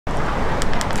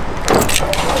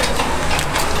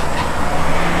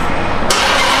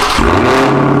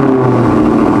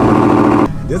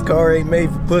This car ain't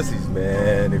made for pussies,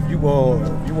 man. If you want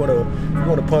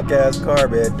a punk ass car,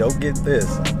 man, don't get this.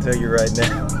 I'll tell you right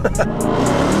now.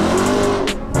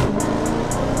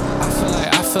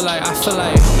 I feel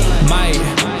like Mike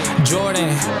Jordan.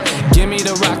 Give me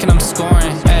the rock and I'm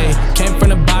scoring. Hey, came from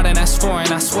the bottom, that's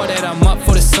foreign. I swear that I'm up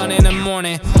for the sun in the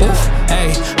morning. Oof,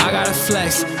 hey, I gotta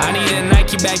flex. I need a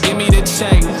Nike bag, give me the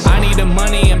check. I need the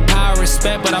money and power,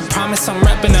 respect, but I promise I'm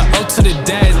repping the O to the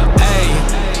dead. Hey.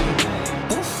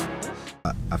 Oof.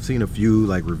 I've seen a few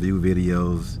like review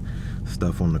videos,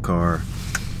 stuff on the car,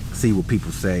 see what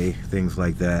people say, things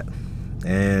like that,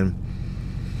 and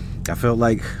I felt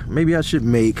like maybe I should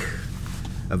make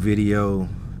a video,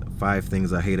 5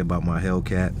 things I hate about my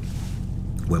Hellcat,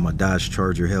 with my Dodge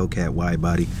Charger Hellcat wide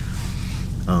body.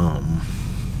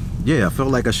 Yeah, I felt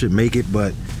like I should make it,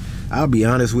 but I'll be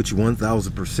honest with you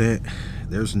 1000%.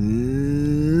 There's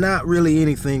not really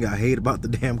anything I hate about the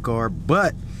damn car,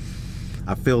 but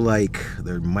I feel like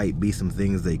there might be some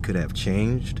things they could have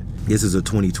changed. This is a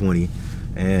 2020,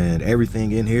 and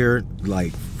everything in here,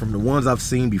 like from the ones I've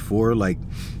seen before, like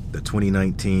the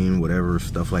 2019, whatever,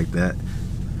 stuff like that,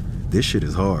 this shit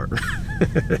is hard.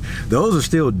 Those are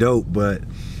still dope, but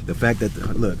the fact that,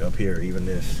 look up here, even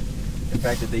this, the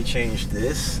fact that they changed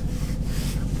this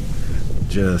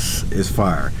just is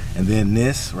fire. And then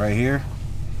this right here,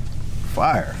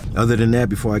 fire. Other than that,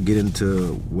 before I get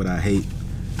into what I hate,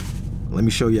 let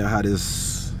me show you how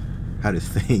this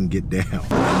thing get down.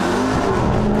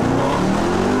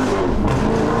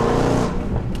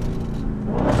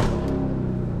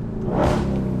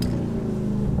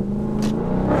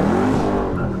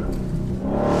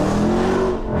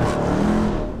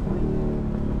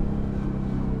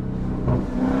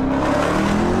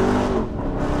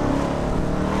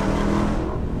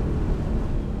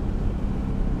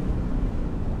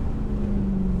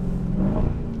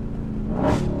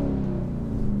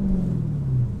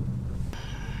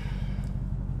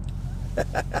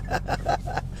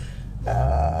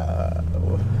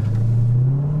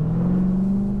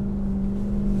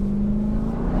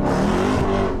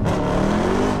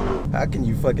 How can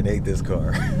you fucking hate this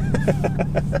car?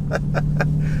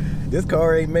 This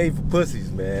car ain't made for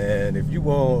pussies, man. If you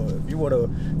want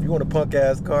a punk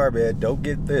ass car, man, don't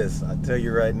get this. I tell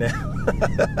you right now.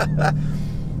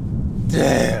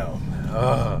 Damn.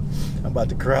 I'm about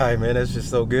to cry, man. That's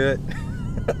just so good.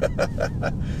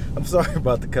 I'm sorry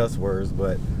about the cuss words,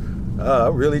 but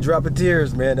I'm really dropping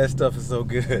tears, man. That stuff is so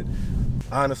good.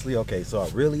 Honestly, okay, so I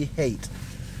really hate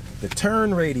the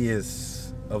turn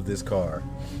radius of this car,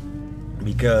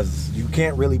 because you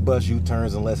can't really bust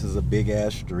U-turns unless it's a big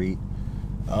ass street.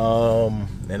 And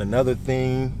another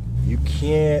thing, you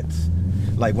can't,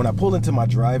 like when I pull into my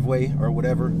driveway or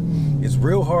whatever, it's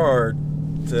real hard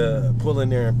to pull in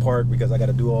there and park because I got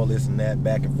to do all this and that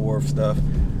back and forth stuff.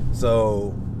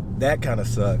 So that kind of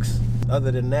sucks.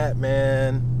 Other than that,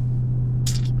 man,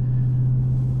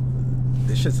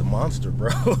 this shit's a monster, bro.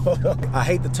 I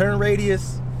hate the turn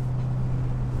radius,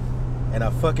 and I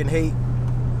fucking hate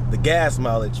the gas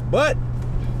mileage, but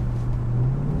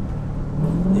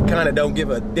you kind of don't give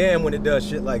a damn when it does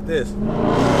shit like this.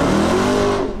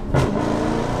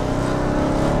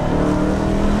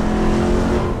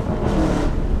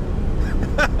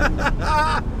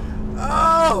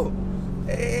 Oh,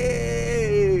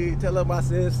 hey, tell them I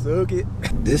said suck it.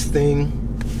 This thing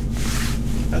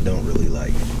I don't really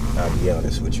like, I'll be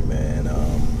honest with you, man.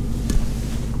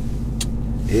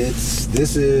 It's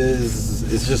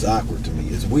just awkward to me.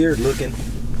 It's weird looking.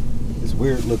 It's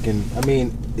weird looking. I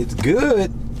mean, it's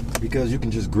good because you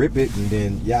can just grip it and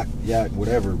then yak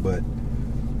whatever, but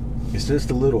it's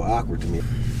just a little awkward to me.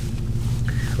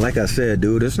 Like I said,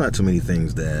 dude, there's not too many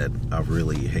things that I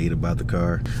really hate about the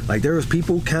car. Like, there was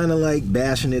people kind of like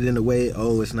bashing it in a way,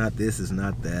 oh, it's not this, it's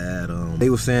not that. They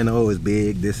were saying, oh, it's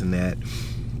big, this and that,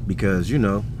 because, you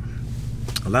know,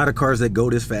 a lot of cars that go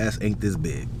this fast ain't this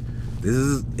big. This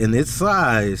is, in its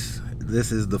size,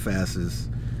 this is the fastest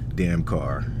damn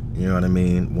car. You know what I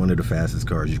mean? One of the fastest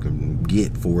cars you can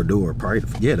get, 4-door. Probably,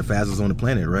 yeah, the fastest on the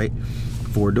planet, right?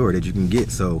 4-door that you can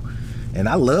get. So, and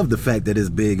I love the fact that it's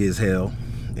big as hell,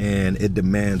 and it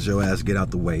demands your ass get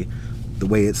out the way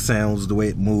it sounds, the way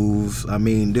it moves. I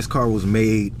mean, this car was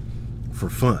made for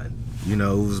fun. You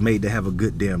know, it was made to have a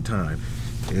good damn time.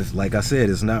 It's like I said,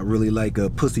 it's not really like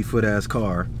a pussyfoot ass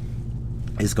car.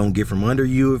 It's gonna get from under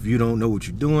you if you don't know what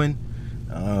you're doing.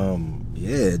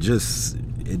 Yeah,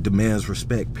 it demands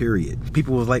respect, period.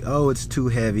 People was like, oh, it's too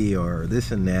heavy or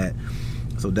this and that.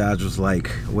 So Dodge was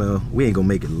like, well, we ain't gonna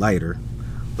make it lighter.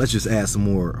 Let's just add some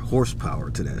more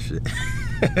horsepower to that shit.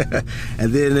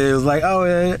 And then it was like, oh,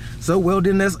 yeah, so well,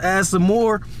 then let's add some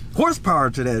more horsepower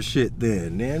to that shit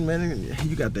then. Then, man,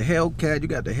 you got the Hellcat, you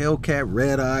got the Hellcat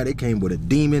red eye. They came with a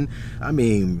demon. I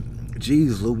mean,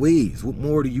 geez Louise, what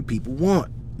more do you people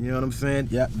want? You know what I'm saying?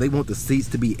 Yeah, they want the seats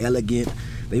to be elegant.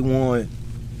 They want,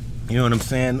 you know what I'm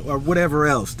saying, or whatever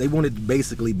else. They want it to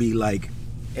basically be like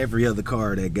every other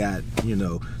car that got, you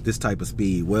know, this type of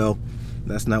speed. Well,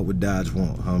 that's not what Dodge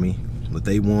want, homie. What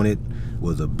they wanted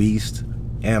was a beast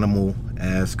animal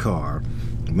ass car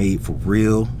made for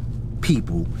real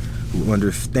people who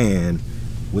understand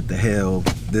what the hell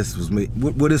this was made,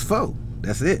 what it's for.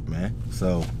 That's it, man.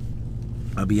 So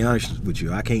I'll be honest with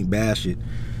you, I can't bash it.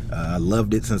 I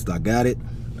loved it since I got it.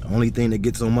 The only thing that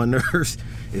gets on my nerves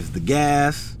is the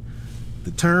gas,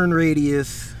 the turn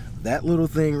radius, that little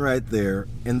thing right there,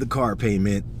 and the car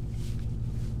payment,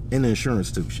 and the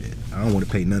insurance too. Shit, I don't want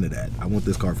to pay none of that. I want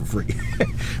this car for free.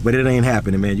 But it ain't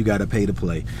happening, man. You gotta pay to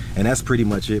play. And that's pretty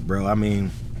much it, bro. I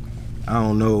mean, I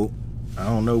don't know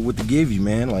what to give you,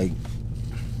 man. Like,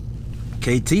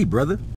 KT, brother.